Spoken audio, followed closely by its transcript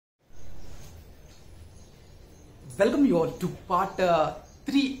welcome you all to part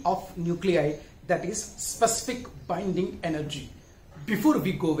 3 of nuclei, that is specific binding energy. Before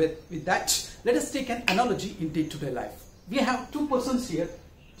we go with that, let us take an analogy in day-to-day life. We have two persons here,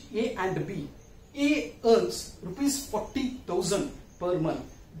 A and B. A earns rupees 40,000 per month.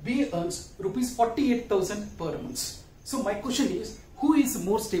 B earns rupees 48,000 per month. So my question is, who is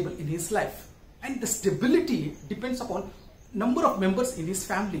more stable in his life? And the stability depends upon number of members in his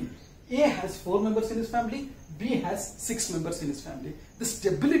family. A has 4 members in his family, B has 6 members in his family. The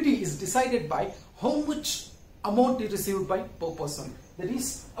stability is decided by how much amount is received by per person. That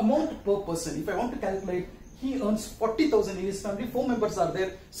is amount per person. If I want to calculate, he earns 40,000 in his family, 4 members are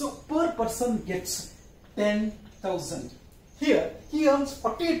there, so per person gets 10,000. Here he earns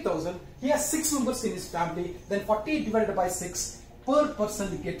 48,000, he has 6 members in his family, then 48 divided by 6, per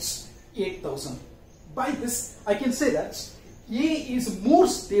person gets 8,000. By this I can say that A is more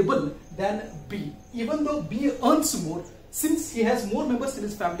stable than B. Even though B earns more, since he has more members in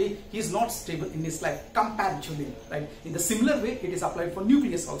his family, he is not stable in his life comparatively, right? In the similar way, it is applied for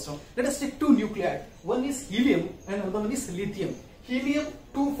nucleus also. Let us take 2 nuclei. One is helium and another one is lithium. Helium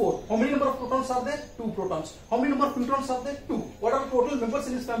 2, 4. How many number of protons are there? 2 protons. How many number of neutrons are there? 2. What are the total members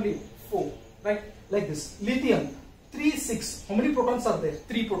in his family? 4. Right? Like this. Lithium 3, 6. How many protons are there?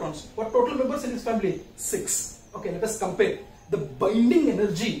 3 protons. What total members in his family? 6. Okay, let us compare. The binding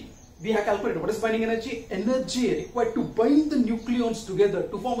energy we have calculated. What is binding energy? Energy required to bind the nucleons together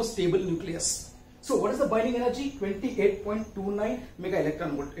to form a stable nucleus. So what is the binding energy? 28.29 mega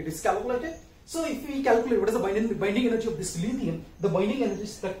electron volt. It is calculated. So if we calculate what is the binding energy of this lithium, the binding energy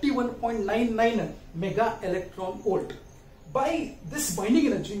is 31.99 mega electron volt. By this binding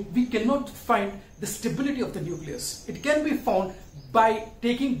energy, we cannot find the stability of the nucleus. It can be found by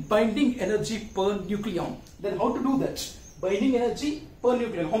taking binding energy per nucleon. Then how to do that? Binding energy per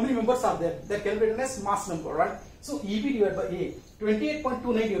nucleon. How many members are there? They are calculated as mass number, right? So EB divided by A,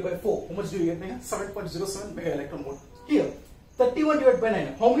 28.29 divided by 4. How much do you get? 7.07 mega electron volt. Here, 31 divided by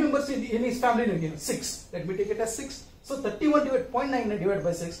 9. How many members in his family here? 6. Let me take it as 6. So 31 divided 0.99 divided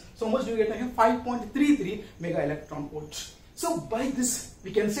by 6. So how much do you get here? 5.33 mega electron volt. So by this we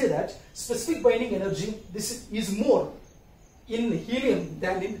can say that specific binding energy, this is more in helium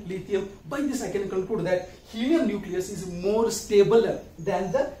than in lithium. By this I can conclude that helium nucleus is more stable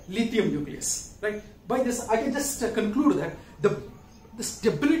than the lithium nucleus, right? By this I can just conclude that the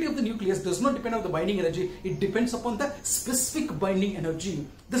stability of the nucleus does not depend on the binding energy, it depends upon the specific binding energy.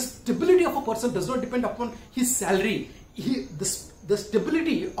 The stability of a person does not depend upon his salary. The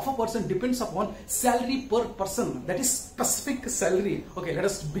stability of a person depends upon salary per person, that is specific salary. Okay, let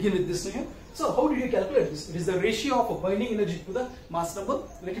us begin with this here. So how did you calculate this? It is the ratio of a binding energy to the mass number.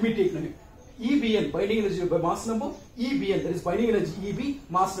 Let me take now EBN, binding energy by mass number, EBN, that is binding energy,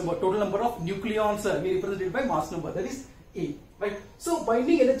 EB, mass number, total number of nucleons we represented by mass number, that is A, right? So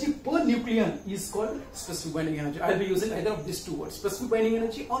binding energy per nucleon is called specific binding energy. I will be using either of these two words, specific binding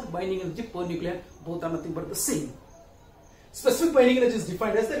energy or binding energy per nucleon. Both are nothing but the same. Specific binding energy is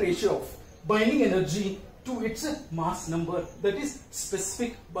defined as the ratio of binding energy to its mass number, that is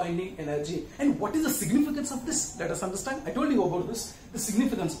specific binding energy. And what is the significance of this? Let us understand. I told you about this, the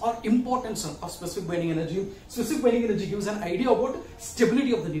significance or importance of specific binding energy. Specific binding energy gives an idea about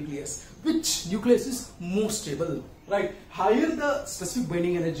stability of the nucleus. Which nucleus is more stable, right? Higher the specific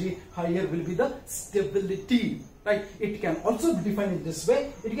binding energy, higher will be the stability, right? It can also be defined in this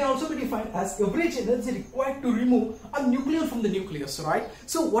way. It can also be defined as average energy required to remove a nucleon from the nucleus, right?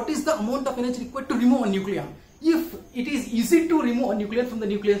 So what is the amount of energy required to remove a nucleon? If it is easy to remove a nucleon from the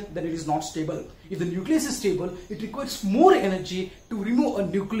nucleus, then it is not stable. If the nucleus is stable, it requires more energy to remove a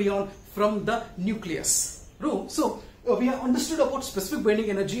nucleon from the nucleus. So we have understood about specific binding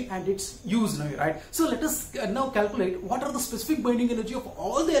energy and its use now, right? So let us now calculate what are the specific binding energy of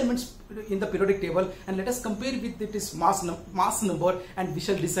all the elements in the periodic table, and let us compare with its mass number, and we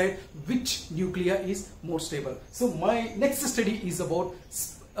shall decide which nucleus is more stable. So my next study is about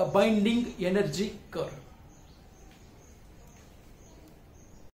a binding energy curve.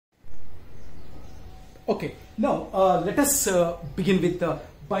 Okay, now let us begin with the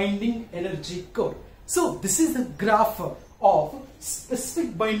binding energy curve. So this is the graph of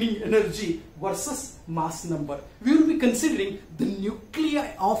specific binding energy versus mass number. We will be considering the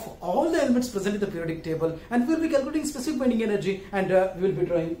nuclei of all the elements present in the periodic table, and we will be calculating specific binding energy, and we will be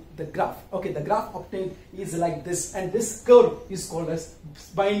drawing the graph. Okay, the graph obtained is like this, and this curve is called as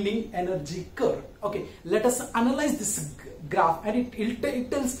binding energy curve. Okay, let us analyze this graph, and it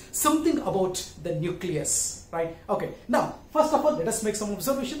tells something about the nucleus, right? Okay, now first of all, let us make some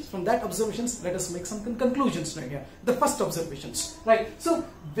observations. From that observations, let us make some conclusions right here. The first observations, right? So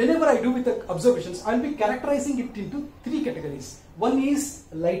whenever I do with the observations, I'll be characterizing it into three categories. One is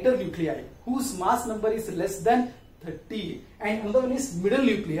lighter nuclei whose mass number is less than 30, and another one is middle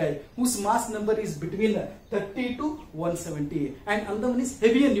nuclei whose mass number is between 30 to 170, and another one is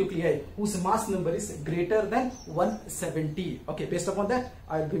heavier nuclei whose mass number is greater than 170. Okay, based upon that,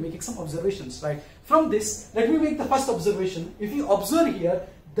 I will be making some observations, right? From this, let me make the first observation. If you observe here,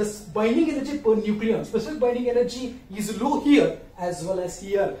 the binding energy per nucleon, specific binding energy is low here as well as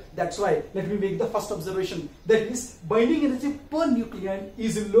here. That's why let me make the first observation. That is, binding energy per nucleon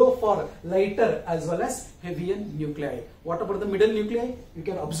is low for lighter as well as heavier nuclei. What about the middle nuclei? You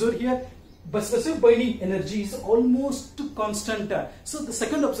can observe here, but specific binding energy is almost constant. So the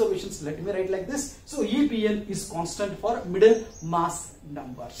second observations, let me write like this. So EBN is constant for middle mass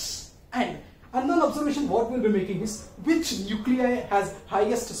numbers. And another observation what we'll be making is which nuclei has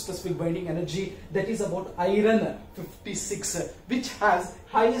highest specific binding energy. That is about iron 56, which has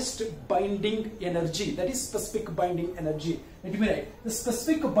highest binding energy, that is specific binding energy. Let me write, the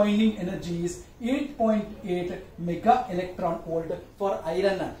specific binding energy is 8.8 mega electron volt for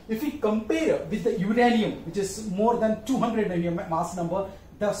iron. If we compare with the uranium, which is more than 200 mass number,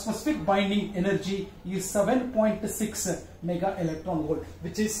 the specific binding energy is 7.6 mega electron volt,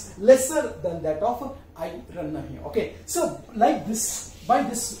 which is lesser than that of iron here. Okay, so like this, by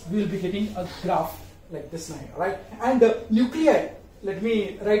this we will be getting a graph like this now, right? And nuclei, let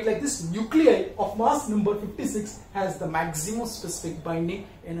me write like this: nuclei of mass number 56 has the maximum specific binding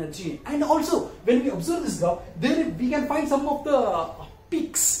energy. And also, when we observe this graph, there we can find some of the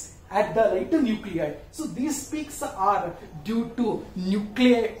peaks at the lighter nuclei. So these peaks are due to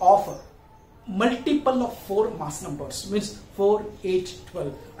nuclei of multiple of 4 mass numbers, means 4, 8,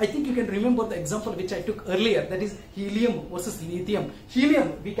 12. I think you can remember the example which I took earlier, that is helium versus lithium.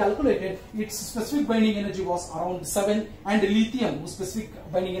 Helium, we calculated its specific binding energy was around 7, and lithium whose specific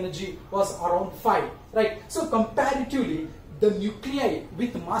binding energy was around 5, right? So comparatively, the nuclei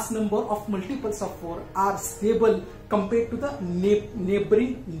with mass number of multiples of 4 are stable compared to the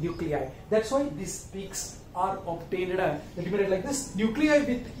neighboring nuclei. That's why these peaks are obtained. Let me write like this: nuclei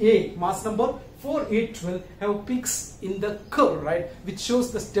with A mass number 4, 8, 12 have peaks in the curve, right, which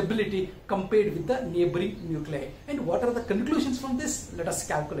shows the stability compared with the neighboring nuclei. And what are the conclusions from this? Let us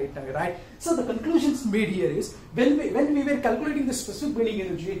calculate now, right? So the conclusions made here is, when we were calculating the specific binding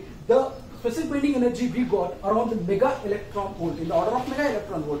energy, the specific binding energy we got around mega electron volt, in the order of mega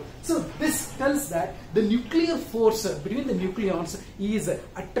electron volt. So this tells that the nuclear force between the nucleons is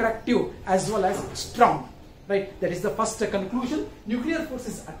attractive as well as strong, right? That is the first conclusion. Nuclear force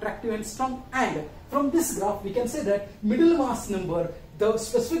is attractive and strong. And from this graph we can say that middle mass number, the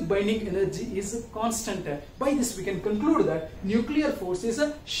specific binding energy is constant. By this we can conclude that nuclear force is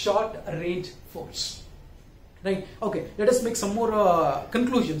a short range force. Right? Okay, let us make some more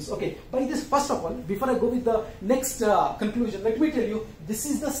conclusions. Okay, by this, first of all, before I go with the next conclusion, let me tell you, this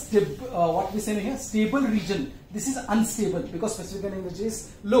is the what we say here, stable region. This is unstable because specific binding energy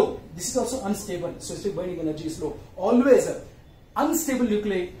is low. This is also unstable, specific binding energy is low. Always unstable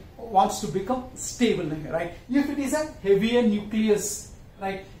nuclei wants to become stable, right? If it is a heavier nucleus,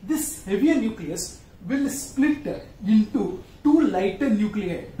 right, this heavier nucleus will split into 2 lighter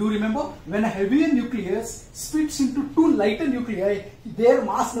nuclei. Do you remember, when a heavier nucleus splits into 2 lighter nuclei, their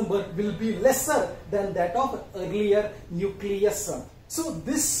mass number will be lesser than that of earlier nucleus. So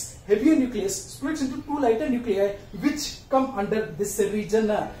this heavier nucleus splits into 2 lighter nuclei which come under this region.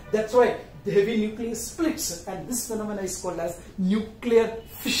 That's why the heavy nucleus splits, and this phenomenon is called as nuclear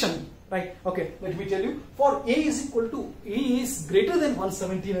fission. Right? Okay, let me tell you, for A is equal to, A is greater than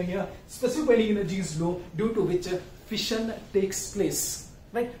 170 here, specific binding energy is low, due to which fission takes place.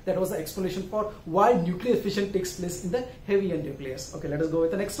 Right? That was the explanation for why nuclear fission takes place in the heavier nucleus. Okay, let us go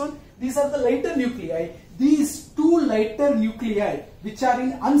with the next one. These are the lighter nuclei. These 2 lighter nuclei which are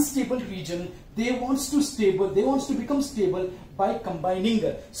in unstable region, they wants to become stable by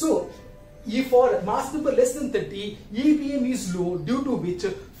combining. So if for mass number less than 30, EBM is low, due to which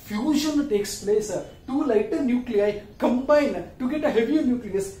fusion takes place. 2 lighter nuclei combine to get a heavier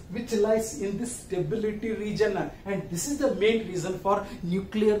nucleus which lies in this stability region, and this is the main reason for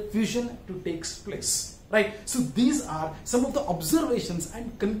nuclear fusion to take place. Right? So these are some of the observations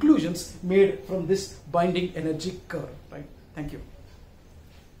and conclusions made from this binding energy curve. Right? Thank you.